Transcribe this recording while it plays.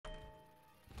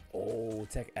Oh,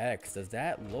 Tech X. Does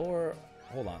that lower?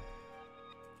 Hold on.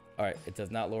 All right, it does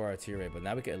not lower our tier rate, but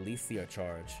now we can at least see our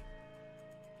charge.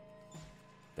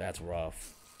 That's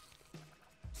rough.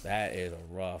 That is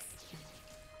rough.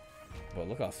 But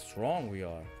look how strong we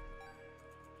are.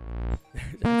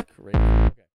 That's crazy.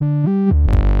 Okay.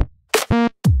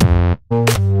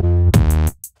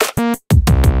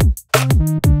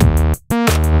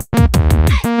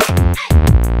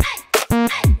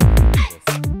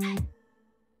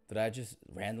 Did I just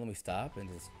randomly stop and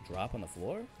just drop on the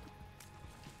floor?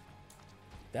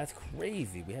 That's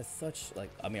crazy. We had such, like,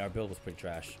 I mean, our build was pretty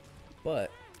trash, but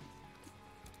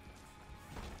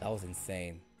that was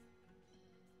insane.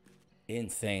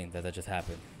 Insane that just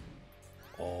happened.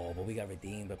 Oh, but we got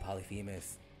redeemed by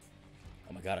Polyphemus.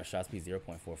 Oh my god, our shot speed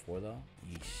 0.44 though.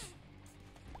 Yeesh.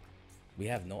 We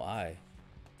have no eye.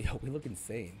 Yo, we look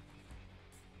insane.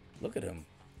 Look at him.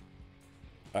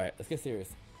 Alright, let's get serious.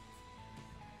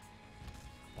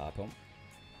 Pop him.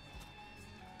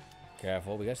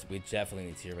 Careful. We definitely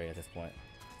need tier rate at this point.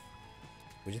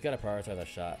 We just gotta prioritize our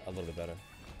shot a little bit better.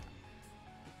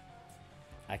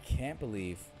 I can't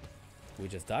believe we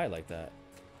just died like that.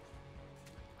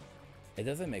 It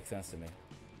doesn't make sense to me.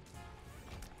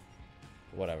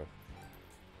 Whatever.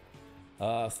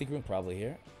 Secret room probably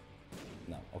here.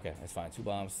 No, okay, that's fine. 2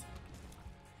 bombs.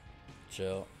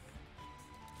 Chill.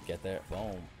 Get there.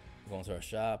 Boom. Going to our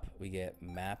shop. We get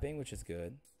mapping, which is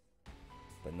good,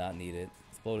 but not needed.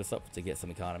 Let's blow this up to get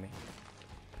some economy.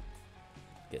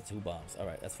 Get 2 bombs.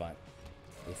 Alright, that's fine.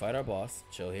 We fight our boss.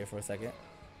 Chill here for a second.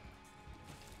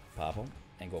 Pop him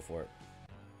and go for it.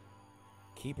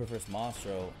 Keeper versus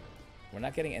Monstro. We're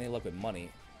not getting any luck with money,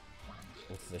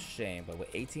 which is a shame, but with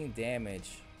 18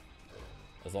 damage,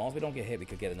 as long as we don't get hit, we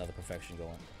could get another perfection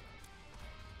going.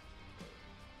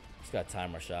 Just gotta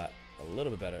time our shot a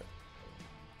little bit better.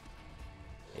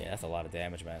 Yeah, that's a lot of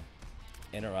damage, man.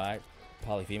 Inner Eye,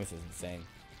 Polyphemus is insane.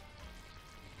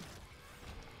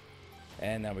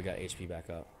 And now we got HP back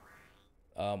up.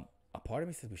 A part of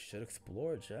me says we should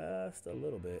explore just a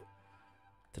little bit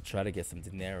to try to get some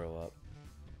dinero up.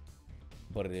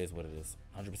 But it is what it is.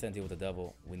 100% deal with the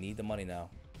devil. We need the money now.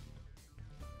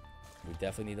 We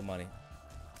definitely need the money.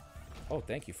 Oh,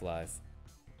 thank you, flies.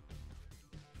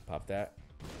 Pop that.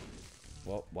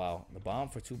 Well, wow. The bomb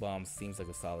for 2 bombs seems like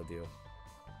a solid deal.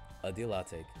 A deal I'll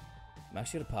take. I'm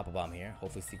actually going to pop a bomb here.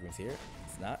 Hopefully secret room's here.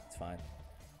 It's not. It's fine.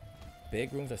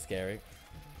 Big rooms are scary.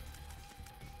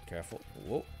 Careful.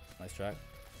 Whoa. Nice try.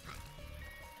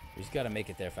 We just got to make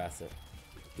it there faster.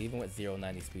 Even with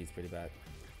 0.90 speed, it's pretty bad.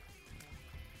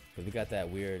 Because we got that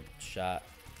weird shot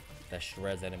that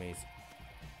shreds enemies.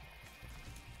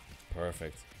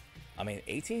 Perfect. I mean,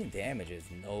 18 damage is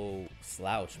no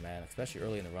slouch, man. Especially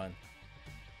early in the run.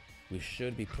 We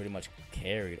should be pretty much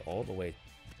carried all the way.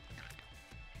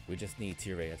 We just need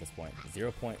tier rate at this point.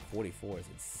 0.44 is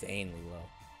insanely low.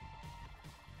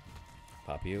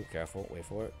 Pop you. Careful. Wait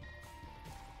for it.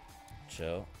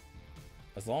 Chill.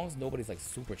 As long as nobody's like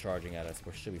supercharging at us,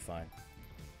 we should be fine.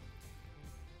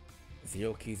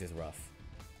 0 keys is rough.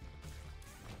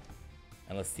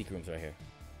 Unless secret room's right here.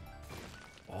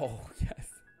 Oh, yes.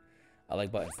 I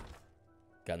like buttons.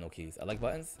 Got no keys. I like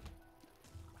buttons.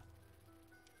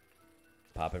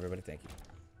 Pop everybody. Thank you.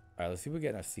 Alright, let's see if we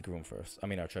get in our secret room first. I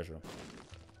mean, our treasure room.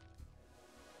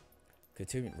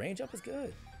 Continuing. Range up is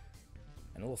good.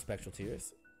 And a little spectral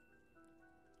tears.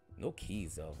 No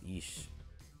keys, though. Yeesh.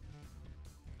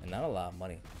 And not a lot of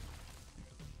money.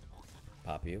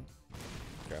 Pop you.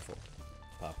 Careful.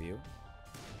 Pop you.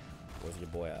 Where's your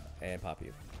boy at? And pop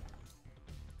you.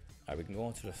 Alright, we can go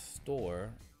into the store.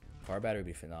 Car battery would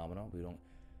be phenomenal. We don't.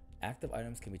 Active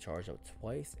items can be charged up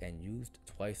twice and used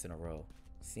twice in a row.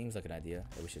 Seems like an idea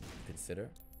that we should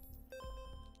consider.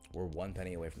 We're 1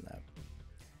 penny away from that.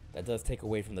 That does take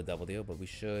away from the devil deal, but we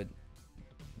should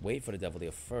wait for the devil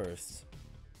deal first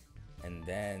and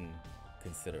then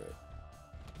consider it.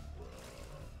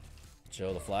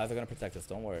 Chill, the flies are gonna protect us,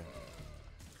 don't worry.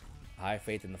 High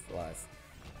faith in the flies.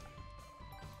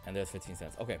 And there's 15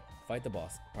 cents. Okay, fight the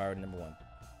boss. Priority number 1.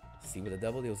 See what the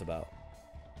devil deal's about.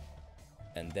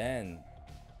 And then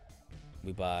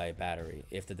we buy battery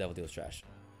if the devil deal's trash.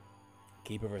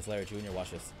 Keeper versus Larry Jr.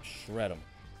 Watch us shred him.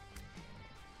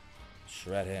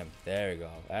 Shred him. There you go.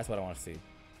 That's what I want to see.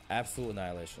 Absolute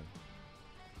annihilation.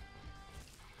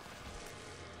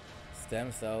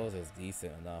 Stem cells is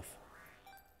decent enough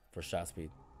for shot speed.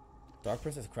 Dark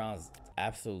Princess Crown is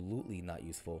absolutely not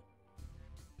useful.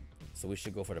 So we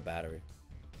should go for the battery.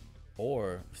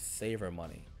 Or save our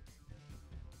money.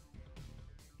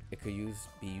 It could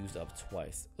be used up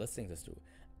twice. Let's think this through.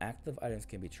 Active items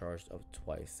can be charged up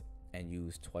twice and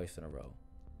used twice in a row.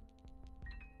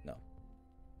 No.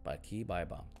 Buy key, buy a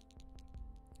bomb.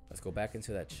 Let's go back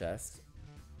into that chest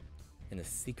in the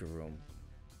secret room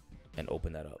and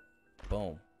open that up.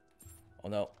 Boom. Oh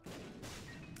no.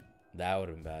 That would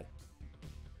have been bad.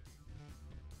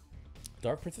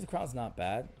 Dark Princess Crown's not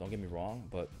bad, don't get me wrong,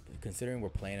 but considering we're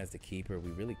playing as the keeper, we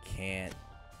really can't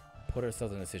put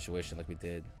ourselves in a situation like we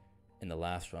did in the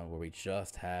last run where we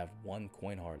just have one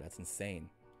coin heart. That's insane.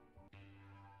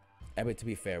 And but to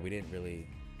be fair, we didn't really...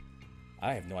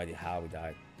 I have no idea how we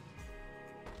died.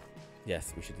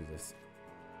 Yes, we should do this.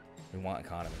 We want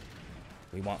economy.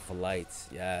 We want flights.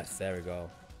 Yes, there we go.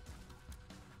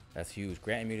 That's huge.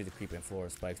 Grant immunity to creep and floor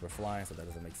spikes. We're flying, so that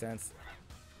doesn't make sense.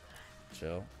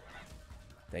 Chill.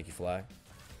 Thank you, fly.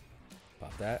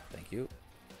 Pop that. Thank you.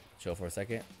 Chill for a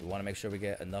second. We want to make sure we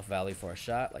get enough value for a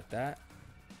shot like that.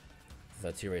 Because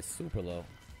our tier rate's super low.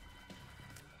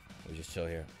 We just chill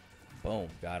here. Boom.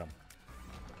 Got him.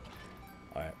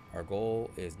 Alright. Our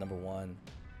goal is number 1.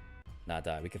 Not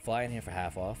die. We can fly in here for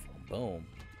half off. Boom.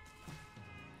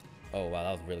 Oh, wow.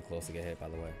 That was really close to get hit, by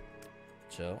the way.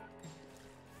 Chill.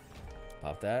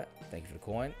 Pop that. Thank you for the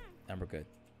coin. And we're good.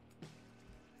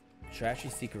 Trashy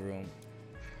secret room.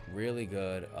 Really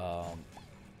good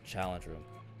challenge room.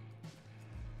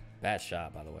 Bad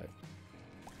shot, by the way.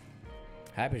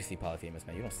 Happy to see Polyphemus,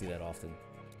 man. You don't see that often.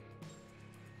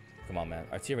 Come on, man.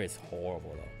 Our tier rate's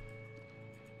horrible,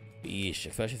 though. Yeesh.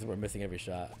 Especially since we're missing every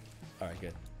shot. Alright,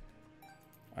 good.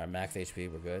 Alright, max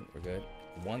HP. We're good. We're good.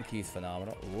 1 key's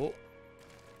phenomenal. Ooh.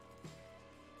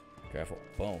 Careful.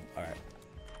 Boom. Alright.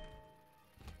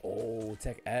 Oh,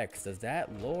 Tech X. Does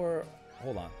that lower...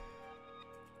 Hold on.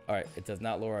 Alright, it does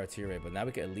not lower our tier rate, but now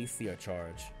we can at least see our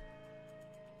charge.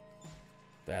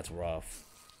 That's rough.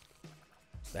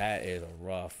 That is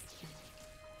rough.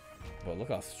 But look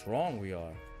how strong we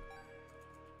are.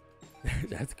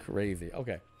 That's crazy.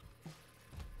 Okay.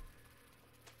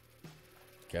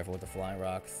 Careful with the flying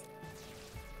rocks.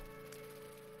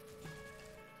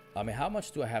 I mean, how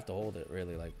much do I have to hold it,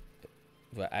 really? Like,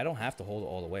 I don't have to hold it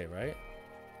all the way, right?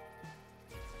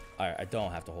 Alright, I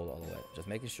don't have to hold it all the way. Just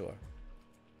making sure.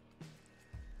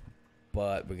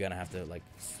 But we're gonna have to, like,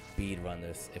 speed run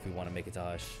this if we want to make it to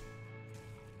Hush.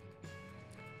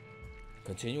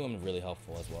 Continuum is really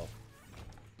helpful as well.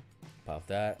 Pop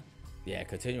that. Yeah,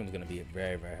 Continuum is gonna be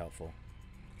very, very helpful.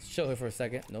 Let's chill here for a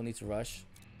second. No need to rush.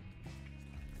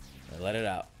 And let it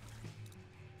out.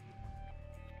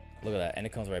 Look at that. And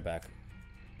it comes right back.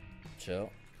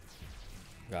 Chill.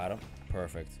 Got him.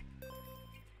 Perfect.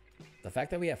 The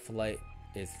fact that we have flight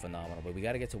is phenomenal, but we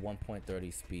got to get to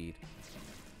 1.30 speed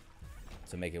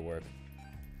to make it work.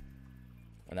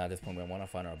 And now at this point, we want to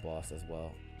find our boss as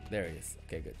well. There he is.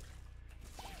 Okay, good.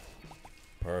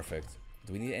 Perfect.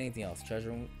 Do we need anything else? Treasure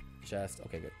room? Chest?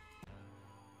 Okay, good.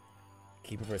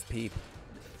 Keeper versus Peep.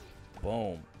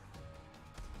 Boom.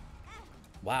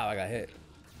 Wow, I got hit.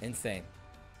 Insane.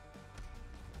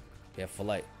 Yeah, for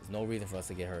light. There's no reason for us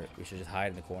to get hurt. We should just hide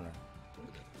in the corner.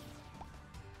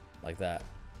 Like that.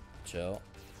 Chill.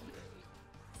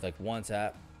 It's like 1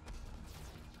 tap.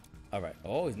 Alright.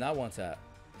 Oh, he's not 1 tap.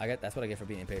 That's what I get for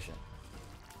being impatient.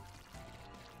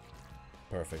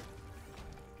 Perfect.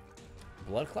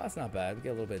 Blood Clot's not bad. We get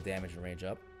a little bit of damage and range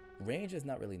up. Range is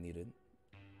not really needed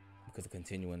because of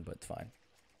continuing, but it's fine.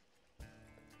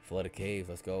 Flooded Caves.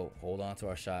 Let's go. Hold on to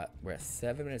our shot. We're at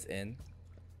 7 minutes in.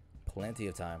 Plenty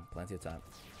of time. Plenty of time.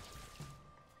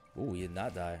 Ooh, he did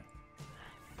not die.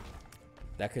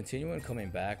 That continuing coming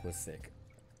back was sick.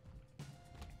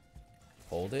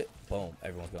 Hold it. Boom.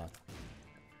 Everyone's gone.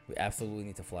 We absolutely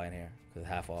need to fly in here because it's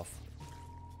half off.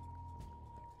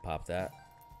 Pop that.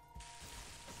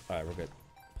 Alright, we're good.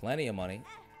 Plenty of money.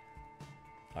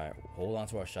 Alright, hold on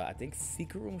to our shot. I think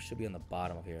secret room should be on the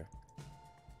bottom of here.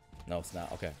 No, it's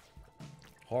not. Okay.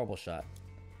 Horrible shot.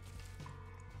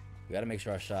 We gotta make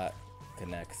sure our shot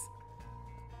connects.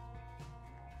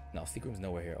 No, secret room's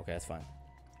nowhere here. Okay, that's fine.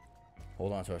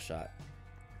 Hold on to our shot.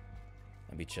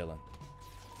 And be chilling.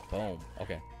 Boom.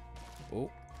 Okay. Ooh.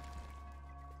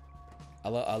 I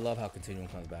love how continuum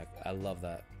comes back. I love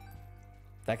that.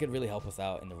 That could really help us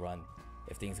out in the run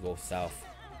if things go south.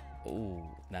 Ooh,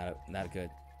 not good.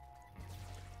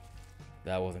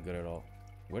 That wasn't good at all.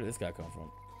 Where did this guy come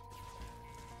from?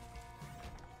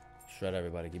 Shred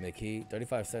everybody. Give me the key.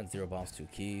 35 cents, 0 bombs, 2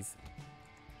 keys.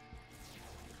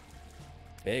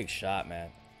 Big shot,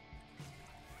 man.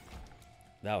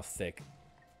 That was sick.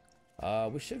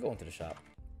 We should go into the shop.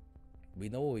 We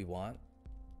know what we want.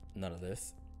 None of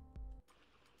this.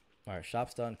 Alright,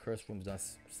 shop's done. Curse room's done.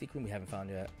 Secret room we haven't found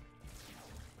yet.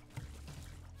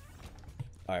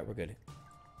 Alright, we're good.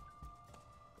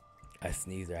 I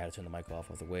sneezed there. I had to turn the mic off.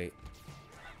 I was like, wait.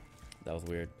 That was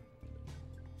weird.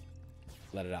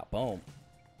 Let it out. Boom.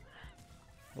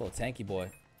 Little tanky boy.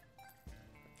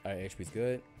 All right, HP's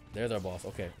good. There's our boss.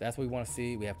 Okay, that's what we want to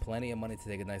see. We have plenty of money to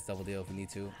take a nice double deal if we need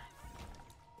to.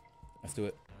 Let's do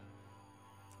it.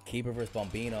 Keeper versus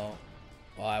Bombino.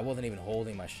 Oh, I wasn't even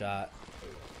holding my shot.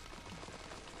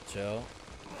 Chill.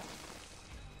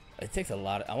 It takes a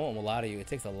lot. I won't lie to you. It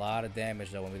takes a lot of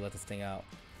damage though when we let this thing out.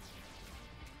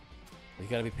 We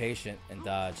gotta be patient and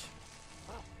dodge.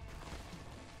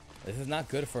 This is not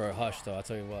good for a Hush though. I'll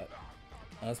tell you what.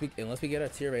 Unless we get our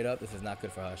tier rate up, this is not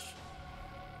good for Hush.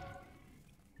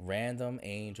 Random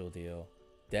angel deal.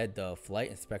 Dead Dove, Flight,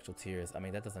 and Spectral Tears. I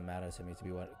mean, that doesn't matter to me, to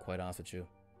be quite honest with you.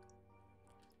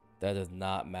 That does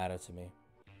not matter to me.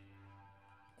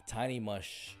 Tiny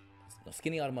Mush.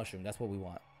 Skinny Auto Mushroom. That's what we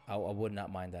want. I would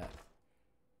not mind that.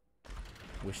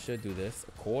 We should do this.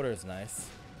 A quarter is nice.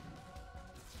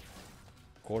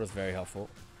 Quarter is very helpful.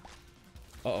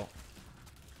 Uh-oh.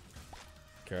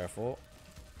 Careful.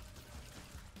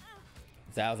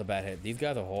 That was a bad hit. These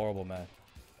guys are horrible, man.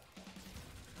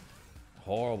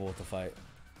 Horrible to fight.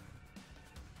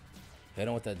 Hit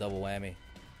him with that double whammy.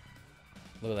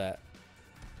 Look at that.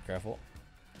 Careful.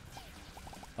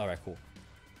 Alright, cool.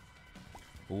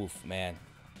 Oof, man.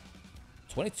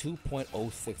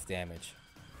 22.06 damage.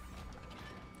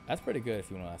 That's pretty good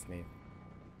if you want to ask me.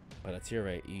 But a tier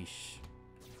rate, eesh.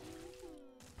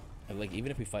 And like,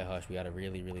 even if we fight Hush, we gotta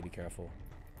really, really be careful.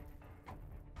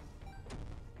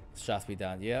 Shot speed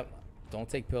down. Yep. Don't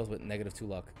take pills with -2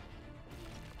 luck.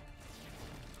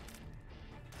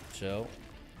 Chill.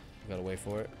 We gotta wait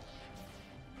for it.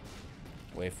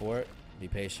 Wait for it. Be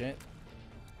patient.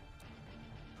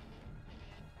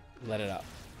 Let it out.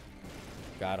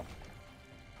 Got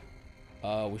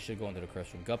him. We should go into the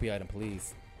curse room. Guppy item,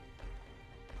 please.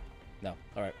 No.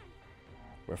 Alright.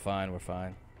 We're fine. We're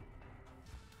fine.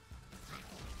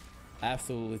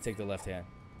 Absolutely take the left hand.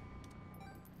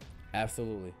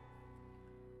 Absolutely.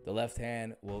 The left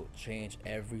hand will change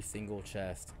every single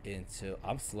chest into...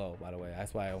 I'm slow, by the way.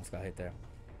 That's why I almost got hit there.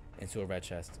 Into a red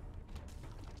chest.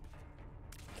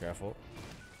 Careful.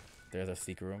 There's our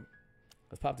secret room.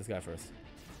 Let's pop this guy first.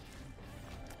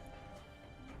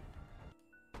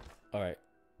 Alright.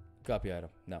 Guppy item.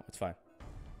 No, it's fine.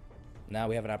 Now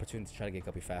we have an opportunity to try to get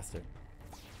Guppy faster.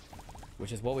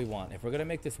 Which is what we want. If we're going to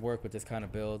make this work with this kind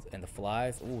of build and the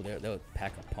flies... Ooh, they'll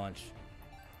pack a punch.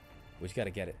 We just got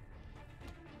to get it.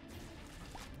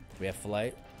 We have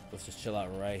flight. Let's just chill out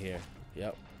right here.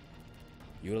 Yep.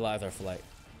 Utilize our flight.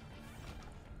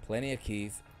 Plenty of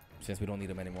keys, since we don't need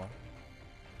them anymore.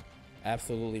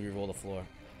 Absolutely reroll the floor.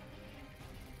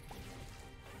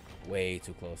 Way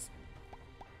too close.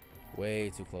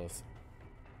 Way too close.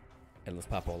 And let's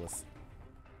pop all this.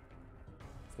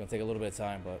 It's going to take a little bit of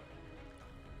time, but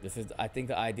this is, I think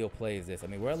the ideal play is this. I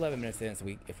mean, we're 11 minutes in, so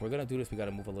if we're going to do this, we got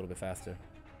to move a little bit faster.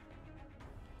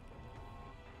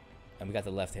 And we got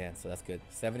the left hand, so that's good.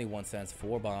 71 cents,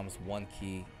 4 bombs, 1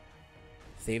 key.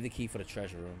 Save the key for the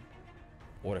treasure room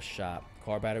or the shop.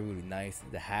 Car battery would be nice.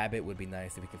 The habit would be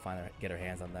nice if we could get our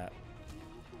hands on that.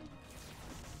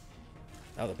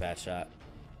 That was a bad shot.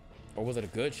 Or was it a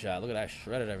good shot? Look at that,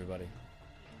 shredded everybody.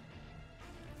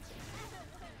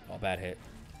 Oh, bad hit.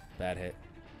 Bad hit.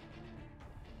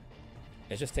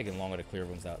 It's just taking longer to clear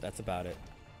rooms out. That's about it.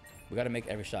 We got to make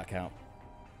every shot count.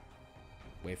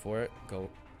 Wait for it. Go.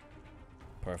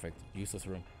 Perfect. Useless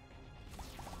room.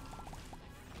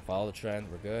 Follow the trend.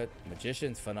 We're good.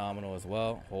 Magician's phenomenal as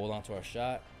well. Hold on to our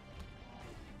shot.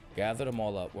 Gather them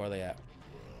all up. Where are they at?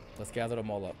 Let's gather them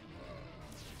all up.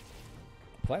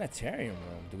 Planetarium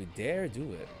room. Do we dare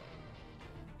do it?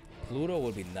 Pluto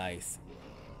would be nice.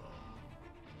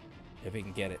 If we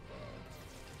can get it.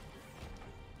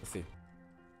 Let's see.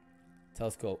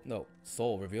 Telescope. No.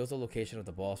 Soul. Reveals the location of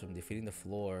the boss from defeating the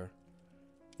floor.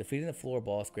 Defeating the floor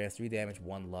boss grants 3 damage,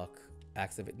 1 luck.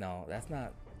 Activate. No, that's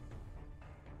not.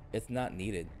 It's not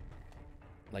needed.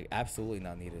 Like, absolutely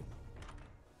not needed.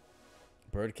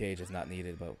 Birdcage is not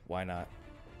needed, but why not?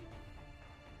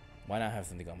 Why not have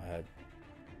something on my head?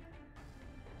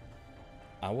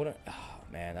 I wouldn't. Oh,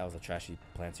 man, that was a trashy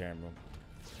planetarium room.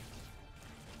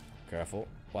 Careful.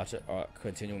 Watch it.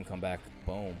 Continue and come back.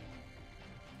 Boom.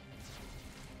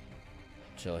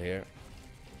 Chill here.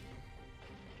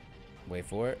 Wait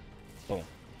for it. Boom.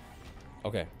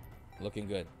 Okay. Looking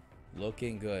good.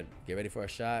 Looking good. Get ready for a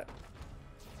shot.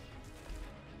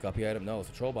 Guppy item. No, it's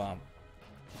a troll bomb.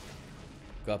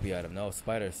 Guppy item. No,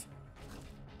 spiders.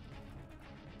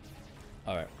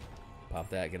 Alright. Pop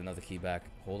that. Get another key back.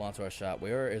 Hold on to our shot.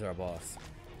 Where is our boss?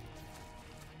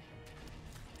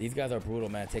 These guys are brutal,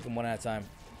 man. Take them one at a time.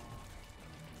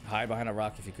 Hide behind a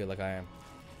rock if you could, like I am.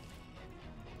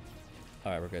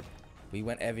 Alright, we're good. We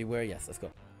went everywhere. Yes, let's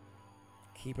go.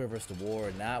 Keeper versus the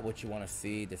war. Not what you want to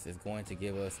see. This is going to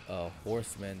give us a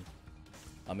horseman.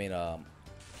 I mean,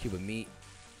 Cuban meat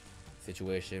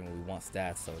situation where we want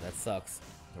stats. So that sucks.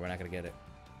 We're not going to get it.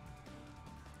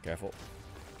 Careful.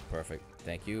 Perfect.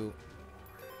 Thank you.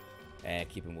 And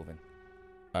keep it moving.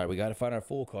 All right, we got to find our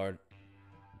full card.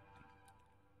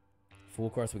 Full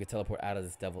card so we can teleport out of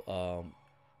this devil,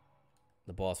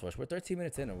 the boss rush. We're 13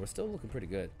 minutes in and we're still looking pretty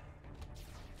good.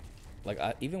 Like,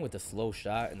 even with the slow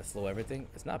shot and the slow everything,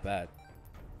 it's not bad.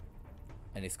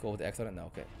 Any score with the X on it? No,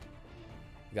 okay.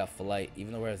 We got flight.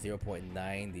 Even though we're at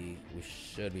 0.90, we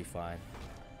should be fine.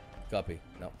 Guppy.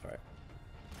 No, all right.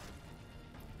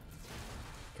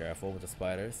 Careful with the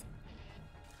spiders.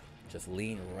 Just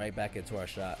lean right back into our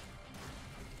shot.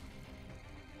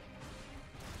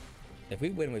 If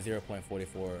we win with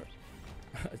 0.44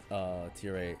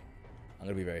 tier 8, I'm going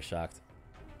to be very shocked.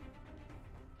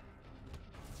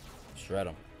 Shred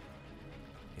him.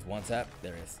 He's one tap.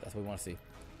 There he is. That's what we want to see.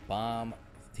 Bomb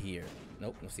here.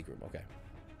 Nope, no secret room. Okay.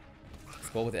 Let's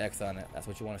go with the X on it. That's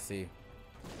what you want to see.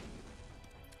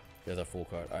 There's our full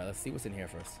card. All right, let's see what's in here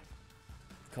first.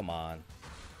 Come on.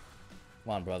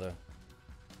 Come on, brother.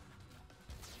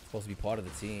 Supposed to be part of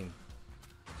the team.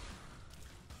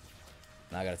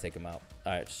 Now I got to take him out.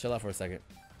 All right, just chill out for a second.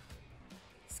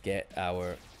 Let's get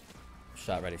our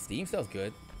shot ready. Steam Cell's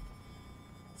good.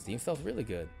 Steam Cell's really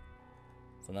good.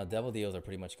 So now devil deals are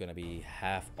pretty much going to be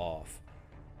half off,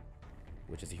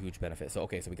 which is a huge benefit. So,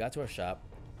 okay, so we got to our shop.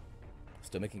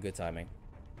 Still making good timing.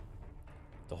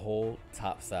 The whole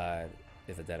top side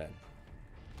is a dead end.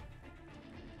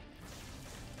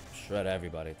 Shred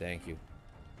everybody. Thank you.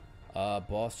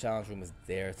 Boss challenge room is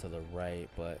there to the right,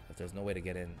 but if there's no way to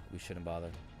get in, we shouldn't bother.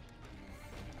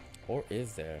 Or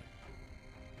is there?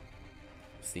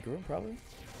 Secret room, probably?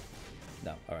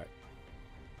 No. All right.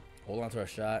 Hold on to our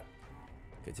shot.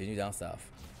 Continue down south.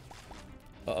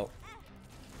 Uh-oh.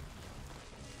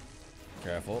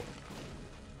 Careful.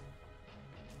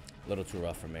 A little too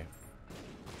rough for me.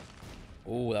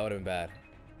 Ooh, that would have been bad.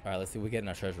 All right, let's see what we get in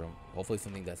our treasure room. Hopefully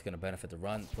something that's going to benefit the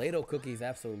run. Play-Doh cookies,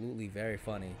 absolutely very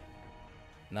funny.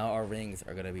 Now our rings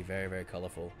are going to be very, very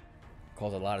colorful.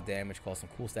 Cause a lot of damage, cause some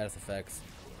cool status effects.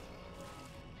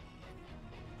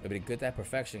 It'll be good at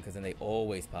perfection because then they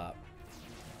always pop.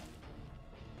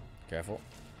 Careful.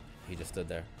 He just stood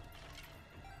there.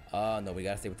 No, we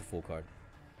got to stay with the full card.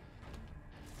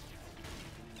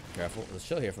 Careful. Let's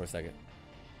chill here for a second.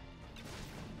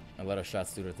 And let our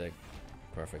shots do their thing.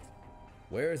 Perfect.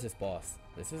 Where is this boss?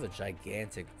 This is a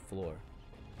gigantic floor.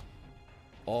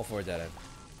 All for a dead end.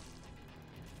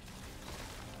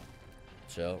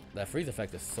 Chill. That freeze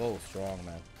effect is so strong,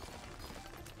 man.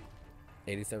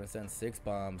 87 cents, 6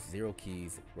 bombs, 0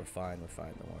 keys. We're fine, don't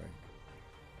worry.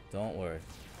 Don't worry.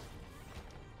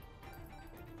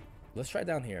 Let's try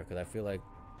down here, because I feel like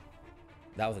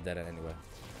that was a dead end anyway.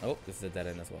 Oh, this is a dead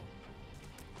end as well.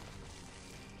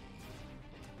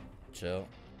 Chill.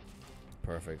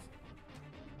 Perfect.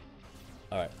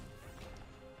 Alright.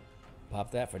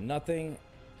 Pop that for nothing.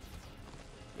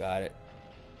 Got it.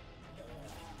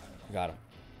 Got him.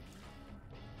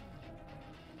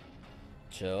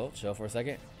 Chill for a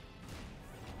second.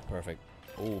 Perfect.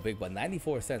 Oh, big butt.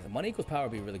 94 cents. Money equals power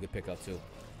would be a really good pickup too.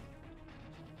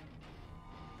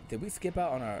 Did we skip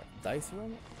out on our dice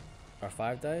room? Our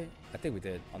 5 die? I think we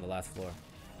did on the last floor.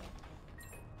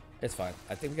 It's fine.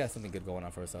 I think we got something good going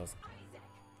on for ourselves.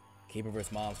 Keeper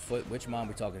versus mom's foot. Which mom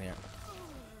we talking here?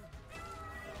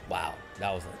 Wow,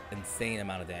 that was an insane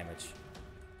amount of damage.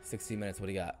 16 minutes. What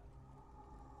do you got?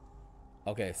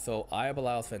 Okay, so Eye of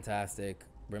Belial is fantastic.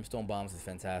 Brimstone Bombs is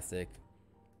fantastic.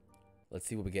 Let's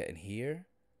see what we get in here.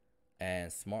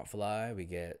 And Smart Fly, we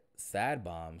get Sad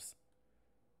Bombs.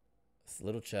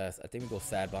 Little chest. I think we go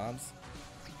Sad Bombs.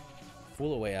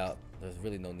 Fool away out. There's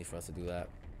really no need for us to do that.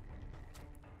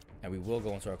 And we will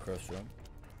go into our curse room.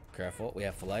 Careful. We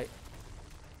have Flight.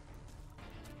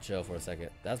 Chill for a second.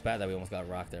 That's bad that we almost got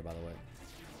rocked there, by the way.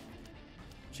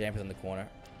 Champ is in the corner.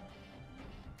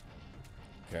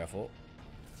 Careful.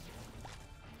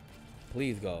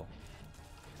 Please go.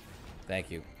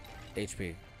 Thank you.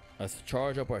 HP. Let's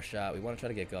charge up our shot. We want to try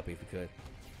to get Guppy if we could.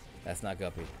 That's not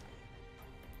Guppy.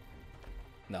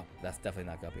 No, that's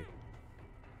definitely not Guppy.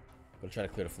 We'll try to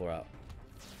clear the floor out.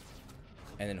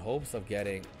 And in hopes of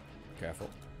getting... Careful.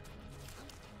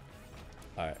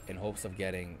 Alright, in hopes of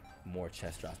getting more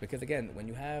chest drops. Because again, when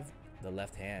you have the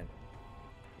left hand,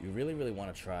 you really, really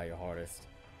want to try your hardest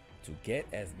to get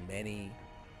as many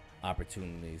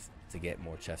opportunities to get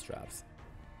more chest drops.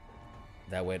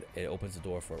 That way it opens the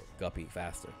door for Guppy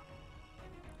faster.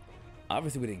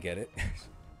 Obviously we didn't get it.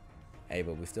 Hey,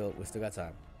 but we still got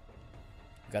time.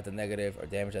 Got the negative. Our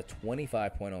damage at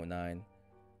 25.09.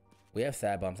 We have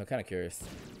sad bombs. I'm kind of curious.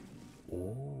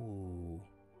 Ooh.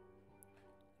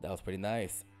 That was pretty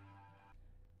nice.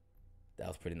 That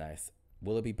was pretty nice.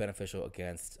 Will it be beneficial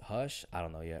against Hush? I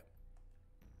don't know yet.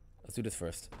 Let's do this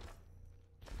first.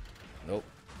 Nope.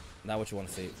 Not what you want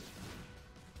to see.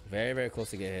 Very, very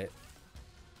close to get hit.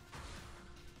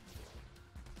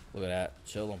 Look at that.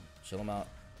 Chill him. Chill him out.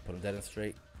 Put him dead and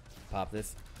straight. Pop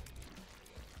this.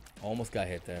 Almost got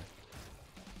hit there.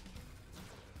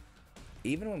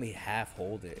 Even when we half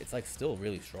hold it, it's like still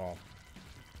really strong.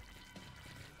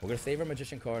 We're going to save our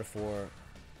Magician card for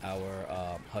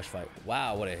our Hush fight.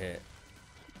 Wow, what a hit.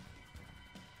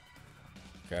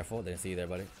 Careful. Didn't see you there,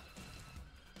 buddy.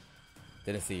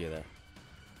 Didn't see you there.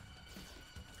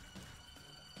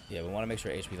 Yeah, we want to make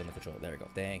sure HP's under control. There we go.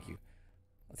 Thank you.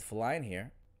 Let's fly in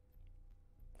here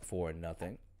for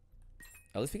nothing.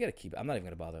 At least we gotta keep it. I'm not even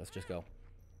gonna bother. Let's just go.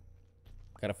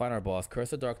 Gotta find our boss.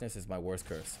 Curse of Darkness is my worst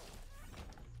curse.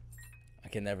 I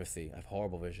can never see. I have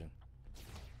horrible vision.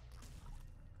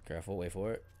 Careful. Wait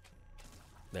for it.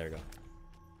 There we go.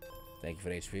 Thank you for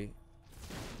the HP.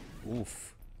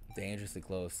 Oof. Dangerously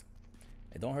close.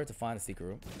 It don't hurt to find a secret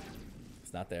room.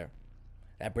 It's not there.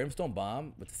 That Brimstone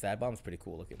bomb with the sad bomb is pretty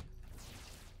cool looking.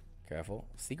 Careful.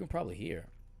 Secret probably here.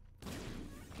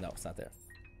 No, it's not there.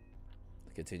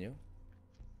 Continue.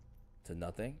 To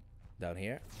nothing. Down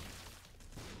here.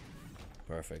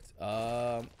 Perfect.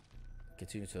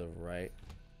 Continue to the right.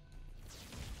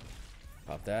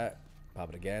 Pop that. Pop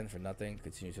it again for nothing.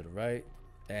 Continue to the right.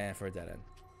 And for a dead end.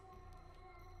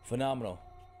 Phenomenal.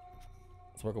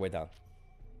 Let's work our way down.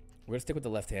 We're gonna stick with the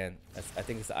left hand. I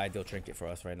think it's the ideal trinket for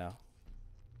us right now.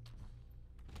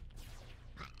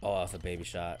 Oh, that's a baby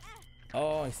shot.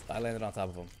 Oh, I landed on top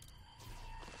of him.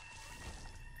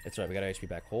 It's right. We got our HP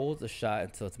back. Hold the shot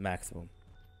until it's maximum.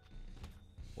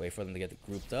 Wait for them to get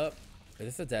grouped up. Is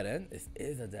this a dead end? This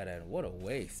is a dead end. What a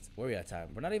waste. Where are we at time?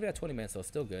 We're not even at 20 minutes, so it's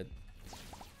still good.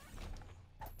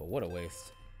 But what a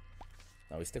waste.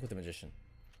 Now we stick with the Magician.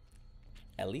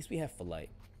 At least we have Flight.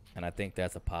 And I think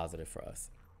that's a positive for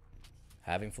us.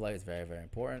 Having Flight is very, very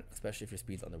important, especially if your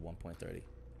speed's under 1.30.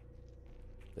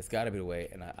 There's got to be the way,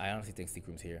 and I honestly think Secret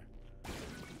Room's here.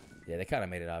 Yeah, they kind of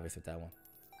made it obvious with that one.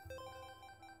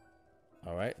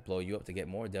 All right, blow you up to get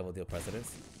more Devil Deal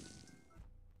precedence.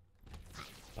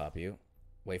 Pop you.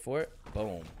 Wait for it.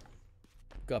 Boom.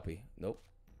 Guppy. Nope.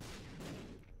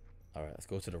 All right, let's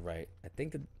go to the right. I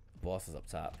think the boss is up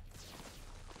top.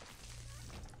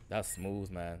 That's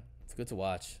smooth, man. It's good to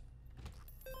watch.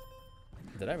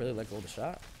 Did I really let go of the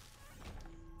shot?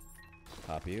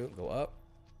 Pop you. Go up.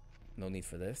 No need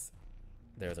for this.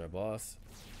 There's our boss.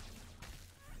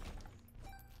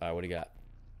 All right, what do you got?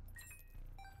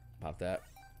 Pop that.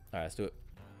 All right, let's do it.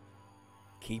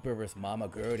 Keeper versus Mama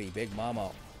Gertie. Big Mama.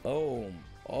 Boom.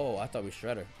 Oh, I thought we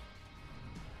shredder.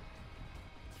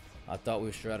 I thought we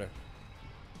were shredder.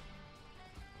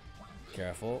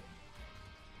 Careful.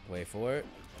 Wait for it.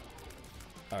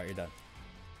 All right, you're done.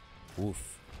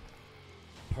 Oof.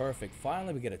 Perfect.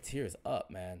 Finally, we get a tears up,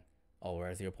 man. Oh, we're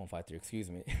at 0.53. Excuse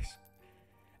me.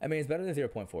 I mean, it's better than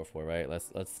 0.44, right?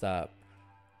 Let's stop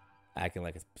acting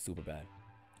like it's super bad.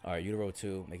 All right, Utero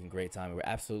 2, making great time. We're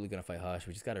absolutely gonna fight Hush.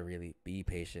 We just gotta really be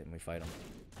patient when we fight him,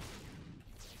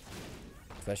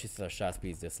 especially since our shot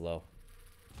speed's this low.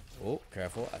 Oh,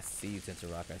 careful! I see you, Tinter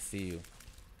Rock. I see you.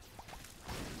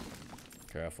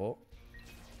 Careful.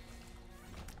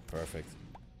 Perfect.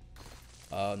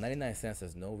 99 cents.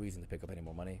 There's no reason to pick up any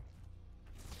more money.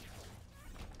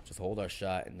 Just hold our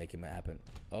shot and make it happen.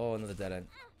 Oh, another dead end.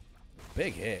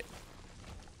 Big hit.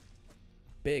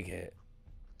 Big hit.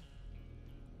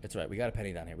 It's right. We got a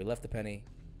penny down here. We left the penny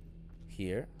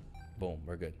here. Boom.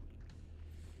 We're good.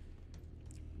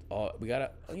 Oh, we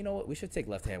gotta. You know what? We should take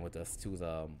left hand with us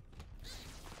to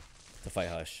fight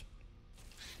Hush.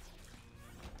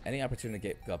 Any opportunity to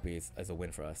get guppies is a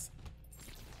win for us.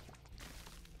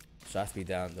 Shot speed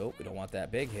down. Nope. We don't want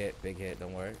that. Big hit. Big hit.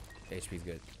 Don't worry. HP's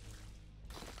good.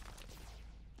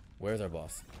 Where's our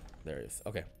boss? There he is.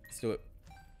 Okay. Let's do it.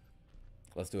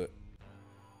 Let's do it.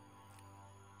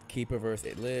 Keeper versus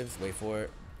It Lives. Wait for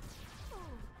it.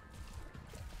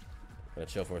 Gotta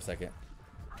chill for a second.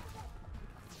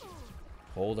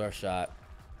 Hold our shot.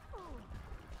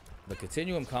 The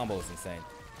continuum combo is insane.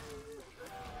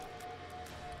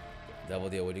 Devil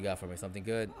Deal, what do you got for me? Something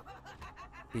good?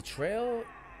 Betrayal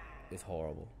is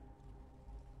horrible.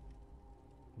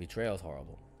 Betrayal is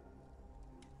horrible.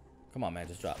 Come on, man.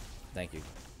 Just drop. Thank you.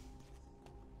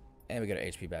 And we got our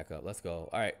HP back up. Let's go.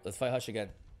 All right. Let's fight Hush again.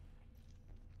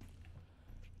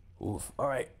 Oof. All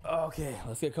right. Okay.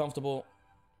 Let's get comfortable.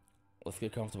 Let's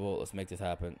get comfortable. Let's make this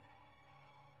happen.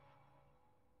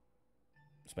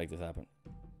 Let's make this happen.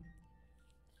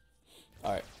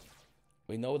 Alright.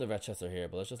 We know the red chests are here,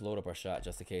 but let's just load up our shot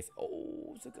just in case.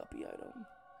 Oh, it's a guppy item.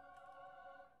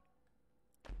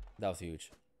 That was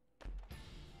huge.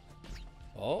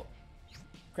 Oh.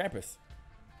 Krampus.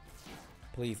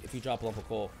 Please, if you drop lump of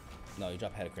coal. No, you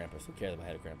drop head of Krampus. Who cares about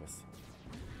head of Krampus?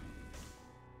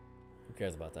 Who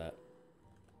cares about that?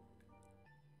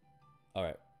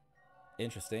 Alright.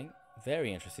 Interesting.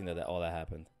 Very interesting that all that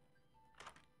happened.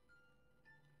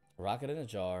 Rocket in a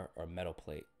jar or metal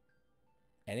plate.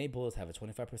 Any bullets have a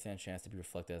 25% chance to be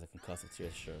reflected as a concussive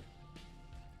tear. Sure.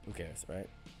 Who cares, right?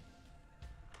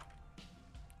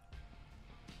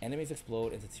 Enemies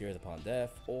explode into tears upon death.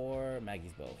 Or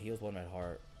Maggie's bow. Heals 1 red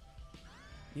heart.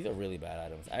 These are really bad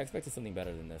items. I expected something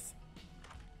better than this.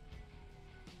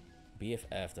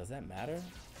 BFF. Does that matter?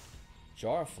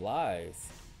 Jar of flies.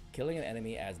 Killing an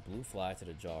enemy adds blue fly to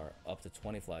the jar. Up to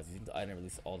 20 flies. Using the item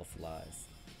release all the flies.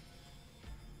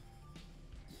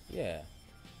 Yeah.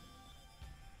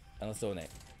 And let's donate.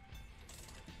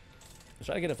 Let's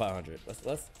try to get a 500.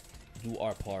 Let's do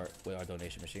our part with our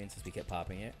donation machine since we kept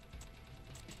popping it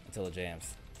until it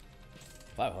jams.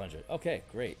 500. Okay,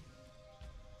 great.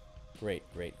 Great.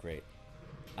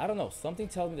 I don't know. Something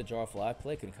tells me the jar of fly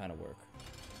play can kind of work.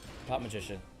 Pop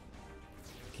magician.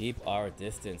 Keep our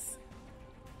distance.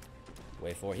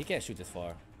 Wait for it. He can't shoot this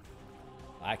far.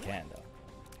 I can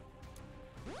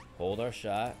though. Hold our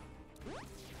shot.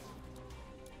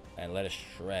 And let it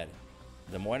shred.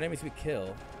 The more enemies we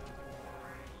kill,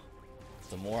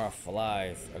 the more our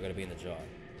flies are going to be in the jar.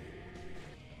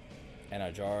 And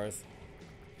our jars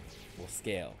will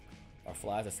scale. Our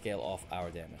flies will scale off our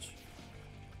damage.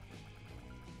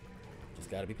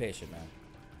 Just got to be patient, man.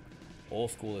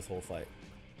 Old school this whole fight.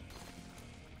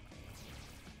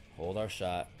 Hold our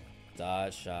shot.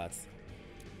 Dodge shots.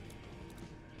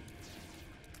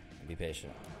 And be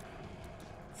patient.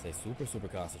 Stay super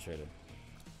concentrated.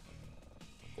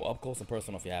 Go up close and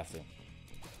personal if you have to.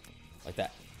 Like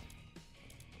that.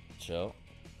 Chill.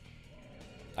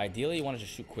 Ideally, you want to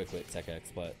just shoot quick with Tech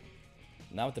X, but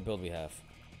not with the build we have.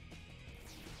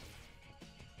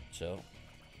 Chill.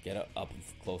 Get up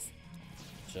close.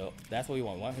 Chill. That's what we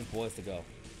want. We want his boys to go.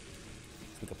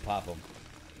 So we can pop them.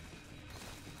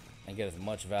 And get as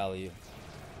much value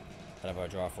out of our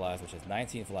jar of flies, which is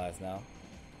 19 flies now.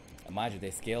 And mind you,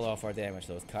 they scale off our damage,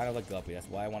 so it's kind of like Guppy. That's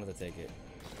why I wanted to take it.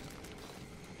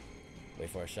 Wait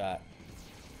for a shot.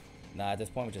 Nah, at this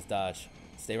point we just dodge.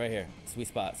 Stay right here. Sweet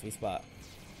spot.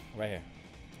 Right here.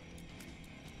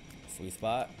 Sweet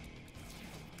spot.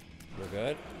 We're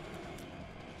good.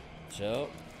 Chill.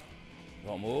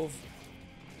 Don't move.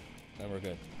 Then we're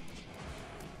good.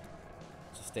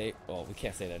 Just stay. Oh, we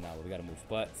can't stay there now, but we gotta move.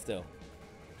 But still.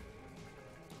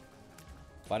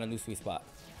 Find a new sweet spot.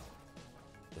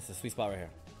 This is a sweet spot right here.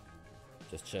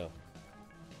 Just chill.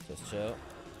 Just chill.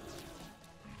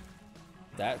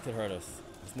 That could hurt us.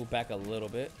 Let's move back a little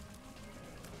bit.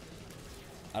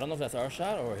 I don't know if that's our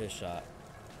shot or his shot.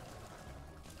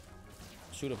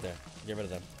 Shoot up there. Get rid of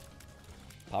them.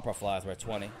 Pop our flies. We're at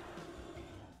 20.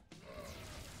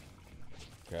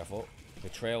 Careful.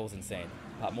 Betrayal was insane.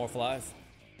 Pop more flies.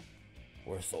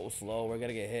 We're so slow. We're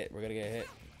gonna get hit. We're gonna get hit.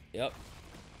 Yep.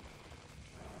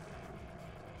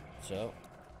 Chill.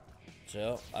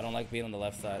 Chill. I don't like being on the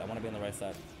left side. I want to be on the right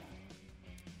side.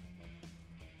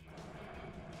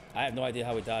 I have no idea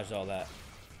how we dodged all that.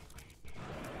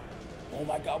 Oh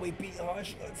my god, we beat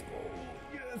Hush. Let's go.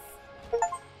 Yes.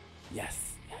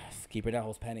 Yes. Yes. Keeper now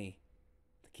holds penny.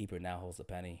 The keeper now holds the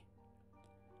penny.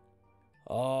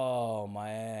 Oh,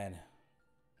 man.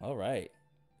 All right.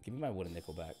 Give me my wooden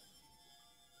nickel back.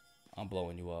 I'm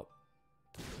blowing you up.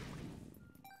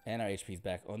 And our HP's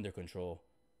back under control.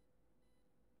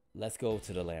 Let's go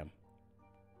to the lamb.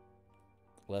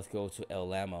 Let's go to El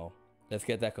Lamo. Let's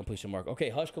get that completion mark. Okay,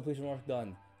 Hush completion mark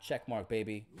done. Check mark,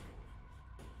 baby.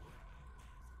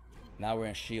 Now we're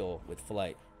in Sheol with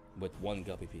flight with 1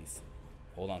 guppy piece.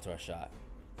 Hold on to our shot.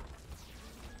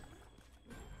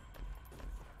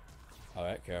 All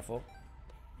right, careful.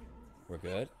 We're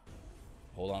good.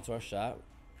 Hold on to our shot.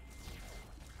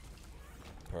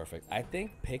 Perfect. I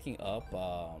think picking up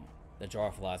the jar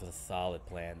of flies was a solid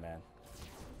plan, man.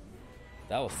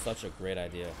 That was such a great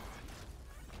idea.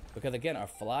 Because again, our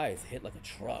flies hit like a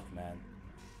truck, man.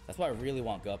 That's why I really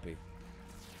want Guppy.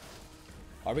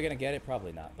 Are we gonna get it?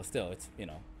 Probably not. But still, it's, you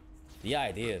know, the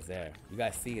idea is there. You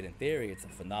guys see it in theory, it's a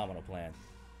phenomenal plan.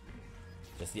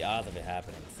 Just the odds of it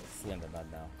happening is slim to none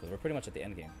now. Because we're pretty much at the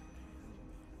end game.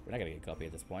 We're not gonna get Guppy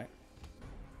at this point.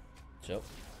 Chill.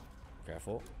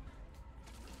 Careful.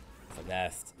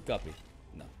 Finessed. Guppy.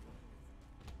 No.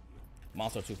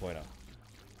 Monster 2.0.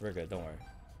 We're good, don't worry.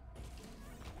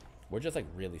 We're just like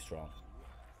really strong.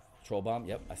 Troll bomb.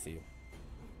 Yep, I see you.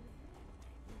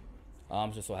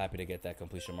 I'm just so happy to get that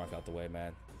completion mark out the way,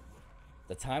 man.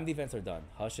 The timed events are done.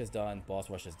 Hush is done. Boss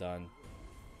rush is done.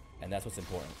 And that's what's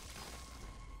important.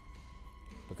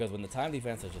 Because when the timed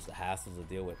events are just a hassle to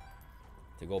deal with,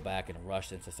 to go back and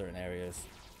rush into certain areas,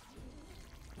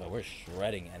 but we're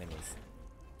shredding enemies.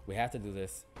 We have to do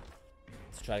this.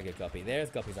 Let's try to get Guppy. There's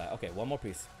Guppy's eye. Okay, one more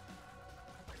piece.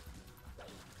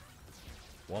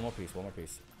 One more piece, one more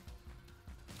piece.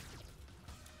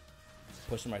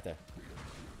 Push him right there.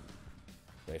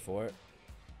 Wait for it.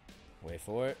 Wait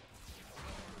for it.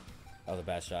 That was a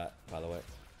bad shot, by the way.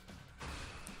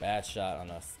 Bad shot on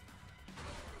us.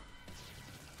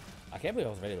 I can't believe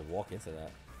I was ready to walk into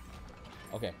that.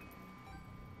 Okay.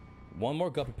 One more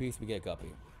Guppy piece, we get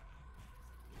Guppy.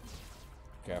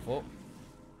 Careful.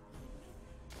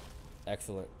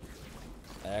 Excellent.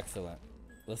 Excellent.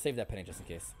 Let's save that penny just in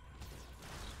case.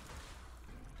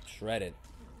 Shredded.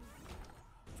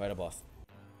 Fight a boss.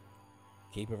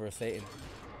 Keep reverse Satan.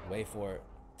 Wait for it.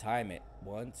 Time it.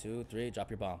 1, 2, 3. Drop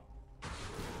your bomb.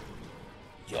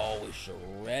 Yo, we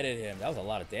shredded him. That was a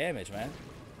lot of damage, man.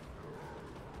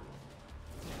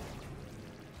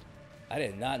 I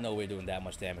did not know we were doing that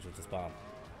much damage with this bomb.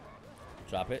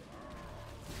 Drop it.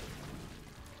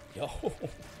 Yo.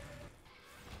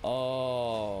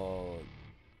 Oh.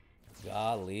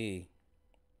 Golly.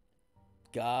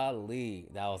 Golly.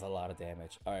 That was a lot of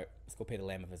damage. Alright, let's go pay the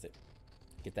lamb a visit.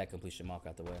 Get that completion mark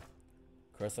out the way.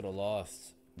 Curse of the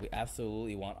Lost. We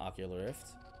absolutely want Ocular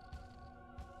Rift.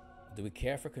 Do we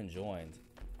care for Conjoined?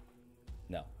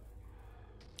 No.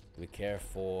 Do we care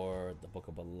for the Book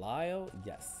of Belial?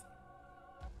 Yes.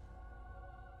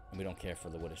 And we don't care for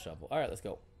the Wooden Shovel. Alright, let's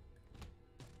go.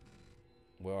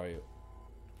 Where are you?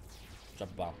 Drop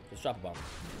a bomb. Just drop a bomb.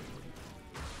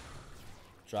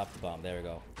 Drop the bomb. There we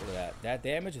go. Look at that. That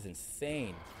damage is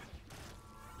insane.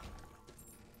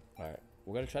 Alright.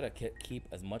 We're going to try to keep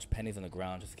as much pennies on the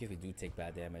ground just in case we do take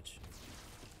bad damage.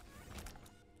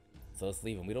 So let's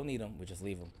leave him. We don't need him. We just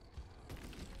leave him.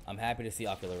 I'm happy to see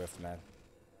Ocular Rift, man.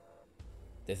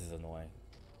 This is annoying.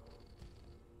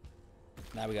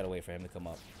 Now we got to wait for him to come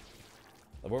up.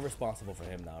 We're responsible for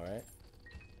him now, right?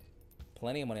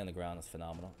 Plenty of money on the ground is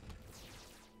phenomenal.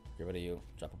 Get rid of you.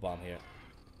 Drop a bomb here.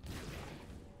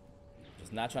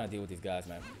 Just not trying to deal with these guys,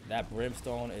 man. That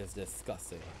brimstone is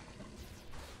disgusting.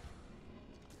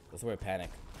 That's where panic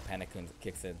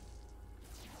kicks in.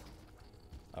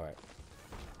 Alright.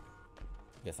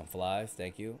 Get some flies,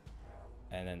 thank you.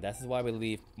 And then this is why we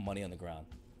leave money on the ground.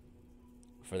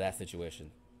 For that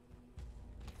situation.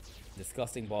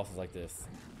 Disgusting bosses like this.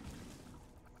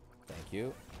 Thank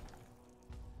you.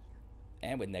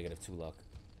 And with -2 luck.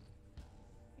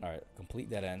 Alright, complete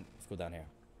that end. Let's go down here.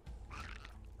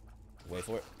 Wait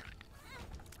for it.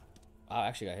 Oh, I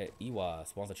actually got hit. Iwa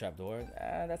spawns a trapdoor.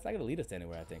 That's not gonna lead us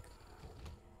anywhere, I think.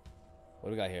 What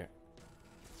do we got here?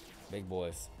 Big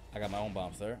boys. I got my own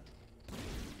bomb, sir.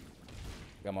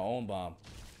 Got my own bomb.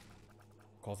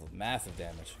 Causes massive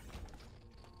damage.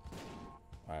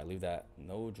 Alright, leave that.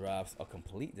 No drops. I'll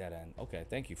complete that end. Okay,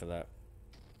 thank you for that.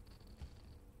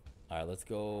 Alright, let's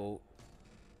go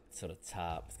to the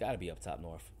top. It's gotta be up top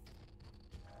north.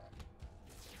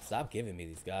 Stop giving me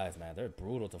these guys, man. They're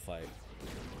brutal to fight.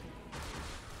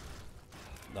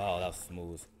 Oh, that was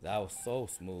smooth. That was so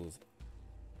smooth.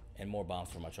 And more bombs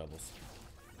for my troubles.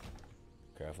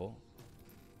 Careful.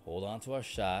 Hold on to our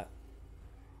shot.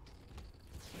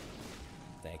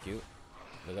 Thank you.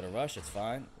 We're gonna rush. It's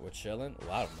fine. We're chilling.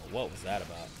 Well, I don't know. What was that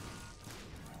about?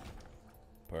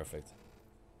 Perfect.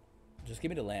 Just give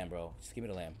me the lamb, bro. Just give me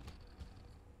the lamb.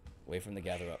 Wait for him to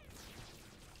gather up.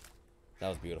 That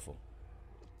was beautiful.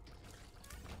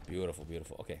 Beautiful,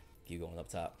 beautiful. Okay, keep going up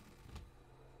top.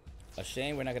 A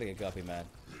shame we're not gonna get Guppy, man.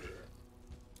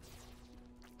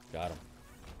 Got him.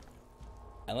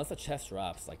 Unless the chest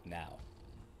drops, like now.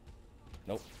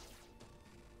 Nope.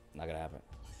 Not gonna happen.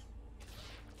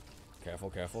 Careful,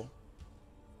 careful.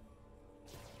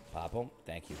 Pop him.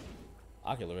 Thank you.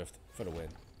 Ocular Rift for the win.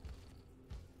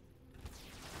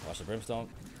 Watch the brimstone.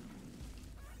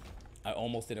 I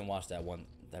almost didn't watch that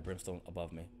brimstone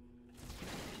above me.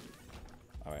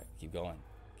 Alright, keep going.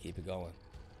 Keep it going.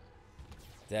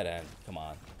 Dead end. Come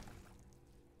on.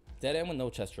 Dead end with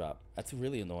no chest drop. That's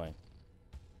really annoying.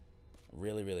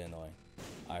 Really, really annoying.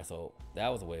 Alright, so that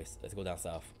was a waste. Let's go down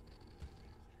south.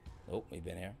 Nope, we've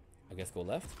been here. I guess go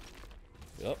left.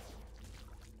 Yup.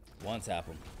 One tap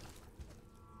him.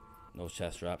 No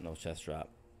chest drop, no chest drop.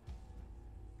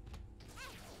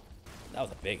 That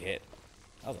was a big hit.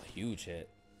 That was a huge hit.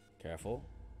 Careful.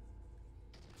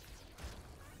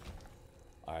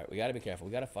 Alright. Alright, we gotta be careful.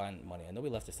 We gotta find money. I know we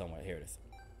left it somewhere. Here it is.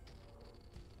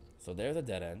 So there's a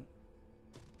dead end.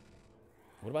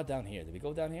 What about down here? Did we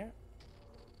go down here?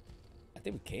 I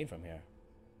think we came from here.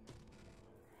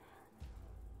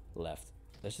 Left.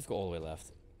 Let's just go all the way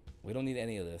left. We don't need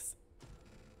any of this.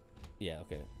 Yeah,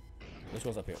 okay. Which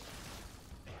one's up here?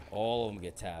 All of them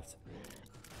get tapped.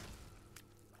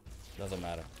 Doesn't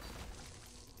matter.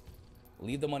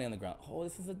 Leave the money on the ground. Oh,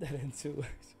 this is a dead end too.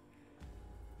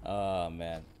 Oh,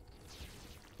 man.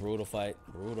 Brutal fight.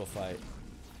 Brutal fight.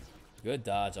 Good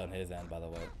dodge on his end, by the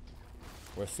way.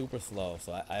 We're super slow,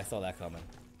 so I saw that coming.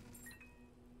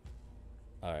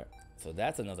 Alright. So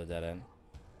that's another dead end.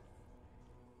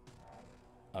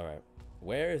 Alright.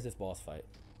 Where is this boss fight?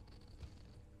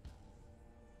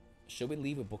 Should we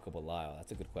leave a Book of Belial?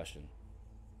 That's a good question.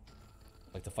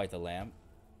 Like to fight the lamb?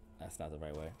 That's not the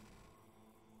right way.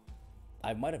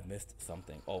 I might have missed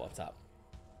something. Oh, up top.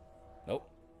 Nope.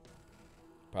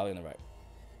 Probably on the right.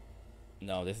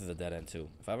 No, this is a dead end too.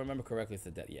 If I remember correctly, it's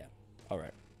a dead. Yeah.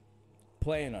 Alright.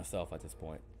 Playing ourselves at this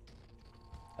point.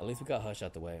 At least we got Hush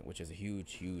out the way, which is a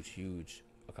huge, huge, huge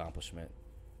accomplishment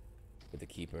with the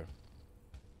Keeper.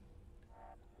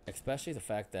 Especially the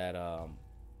fact that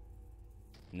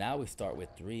now we start with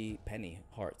 3 penny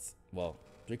hearts. Well,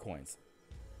 3 coins.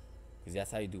 Because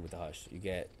that's how you do with the Hush. You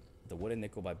get the wooden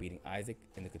nickel by beating Isaac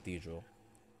in the cathedral.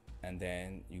 And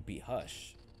then you beat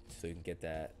Hush. So you can get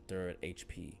that 3rd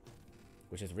HP.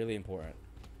 Which is really important.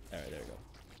 Alright, there we go.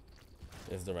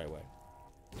 This is the right way.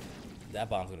 That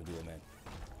bomb's gonna do it, man.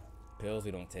 Pills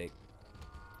we don't take.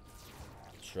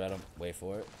 Shred them. Wait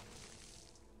for it.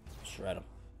 Shred them.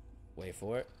 Wait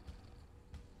for it.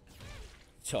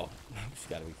 Yo, you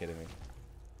gotta be kidding me.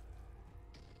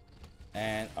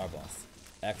 And our boss.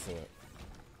 Excellent.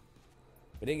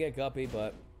 We didn't get Guppy,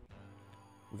 but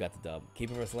we got the dub.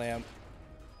 Keeper versus Lamb.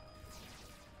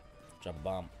 Drop a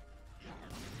bomb.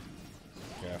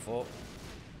 Careful.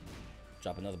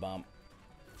 Drop another bomb.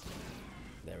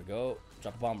 There we go.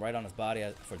 Drop a bomb right on his body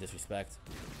for disrespect.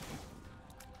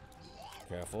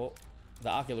 Careful. The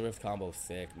Ocular Rift combo is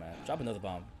sick, man. Drop another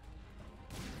bomb.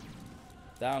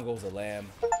 Down goes the Lamb.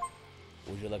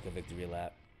 Would you like a victory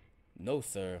lap? No,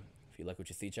 sir. If you like what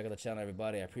you see, check out the channel,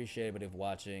 everybody. I appreciate everybody for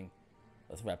watching.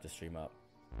 Let's wrap the stream up.